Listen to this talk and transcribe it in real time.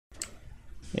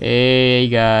Hey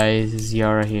guys, it's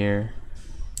Yara here,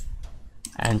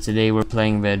 and today we're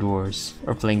playing bedwars,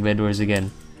 or playing bedwars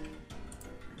again.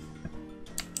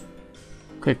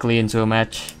 Quickly into a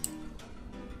match.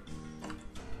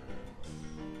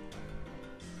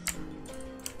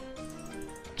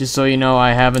 Just so you know,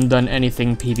 I haven't done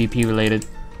anything PvP related,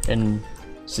 and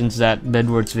since that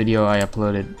bedwars video I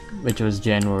uploaded, which was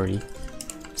January,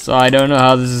 so I don't know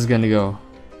how this is gonna go.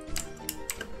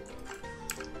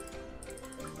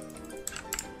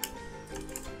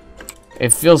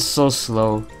 It feels so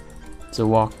slow to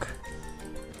walk.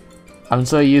 I'm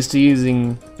so used to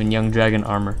using young dragon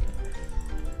armor.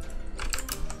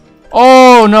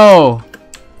 Oh no!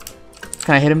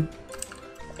 Can I hit him?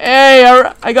 Hey,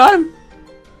 I got him!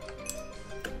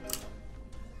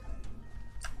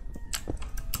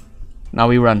 Now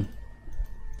we run.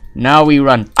 Now we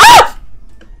run. Ah!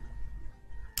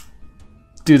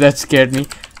 Dude, that scared me.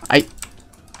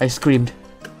 I screamed.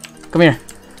 Come here.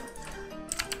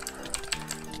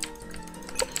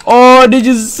 Oh, did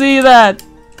you see that?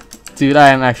 Dude, I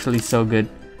am actually so good.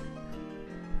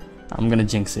 I'm gonna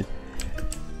jinx it.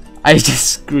 I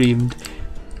just screamed.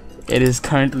 It is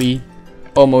currently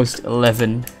almost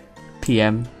 11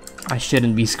 PM. I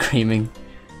shouldn't be screaming.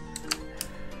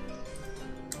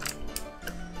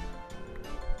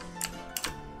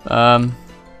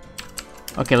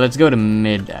 Okay, let's go to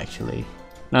mid actually.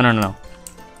 No.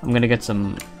 I'm gonna get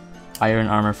some iron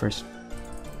armor first.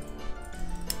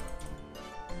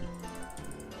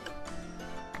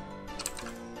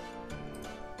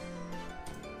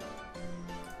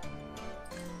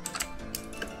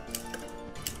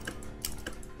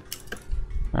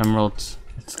 Emeralds.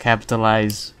 Let's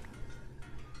capitalize.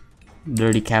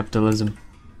 Dirty capitalism.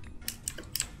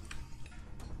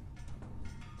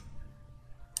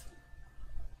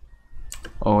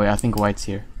 Oh wait, I think white's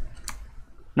here.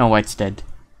 No, white's dead.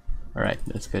 Alright,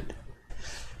 that's good.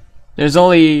 There's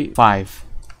only 5.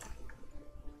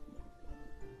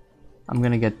 I'm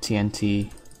gonna get TNT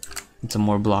and some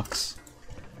more blocks.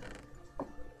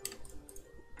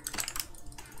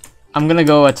 I'm gonna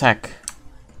go attack.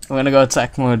 I'm gonna go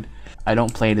attack mode. I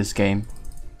don't play this game.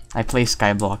 I play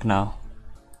Skyblock now.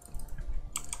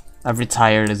 I've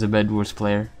retired as a bedwars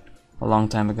player a long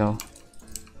time ago.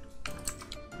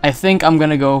 I think I'm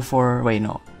gonna go for... wait,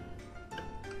 no.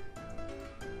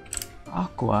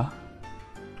 Aqua?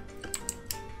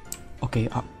 Okay,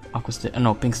 Aqua's dead.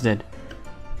 No, Pink's dead.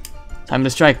 Time to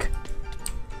strike.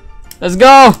 Let's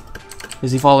go!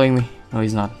 Is he following me? No,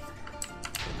 he's not.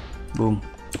 Boom.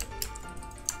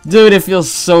 Dude, it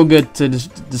feels so good to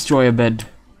destroy a bed.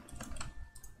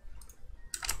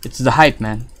 It's the hype,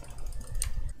 man.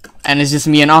 And it's just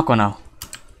me and Aqua now.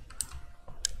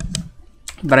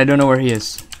 But I don't know where he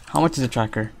is. How much is a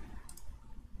tracker?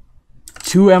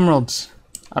 2 emeralds.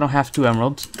 I don't have 2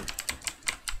 emeralds.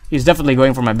 He's definitely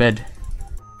going for my bed.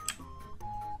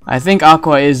 I think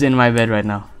Aqua is in my bed right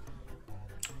now.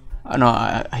 No,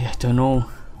 I don't know.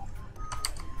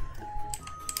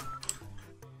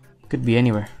 Could be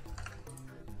anywhere.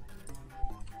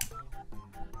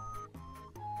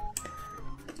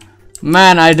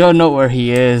 Man, I don't know where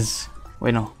he is.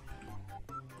 Wait, no.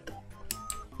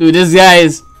 Dude, this guy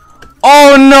is...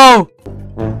 oh no!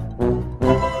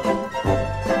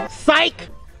 Psych!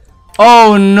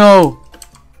 Oh no!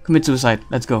 Commit suicide.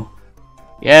 Let's go.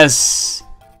 Yes!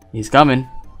 He's coming.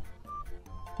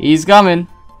 He's coming.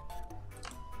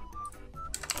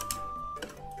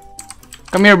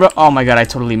 Come here, bro. Oh my god, I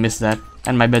totally missed that.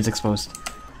 And my bed's exposed.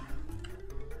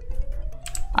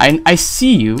 I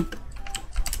see you.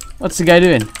 What's the guy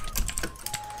doing?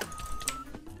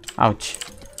 Ouch.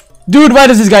 Dude, why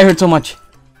does this guy hurt so much?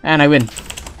 And I win.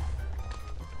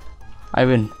 I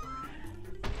win.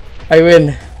 I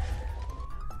win.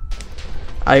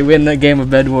 I win a game of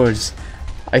bedwars.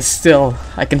 I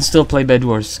can still play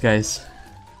bedwars, guys.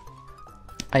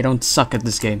 I don't suck at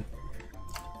this game.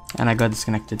 And I got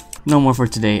disconnected. No more for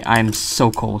today. I'm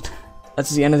so cold. That's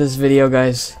the end of this video,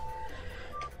 guys.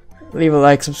 Leave a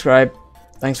like, subscribe.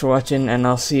 Thanks for watching, and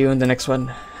I'll see you in the next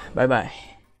one. Bye bye.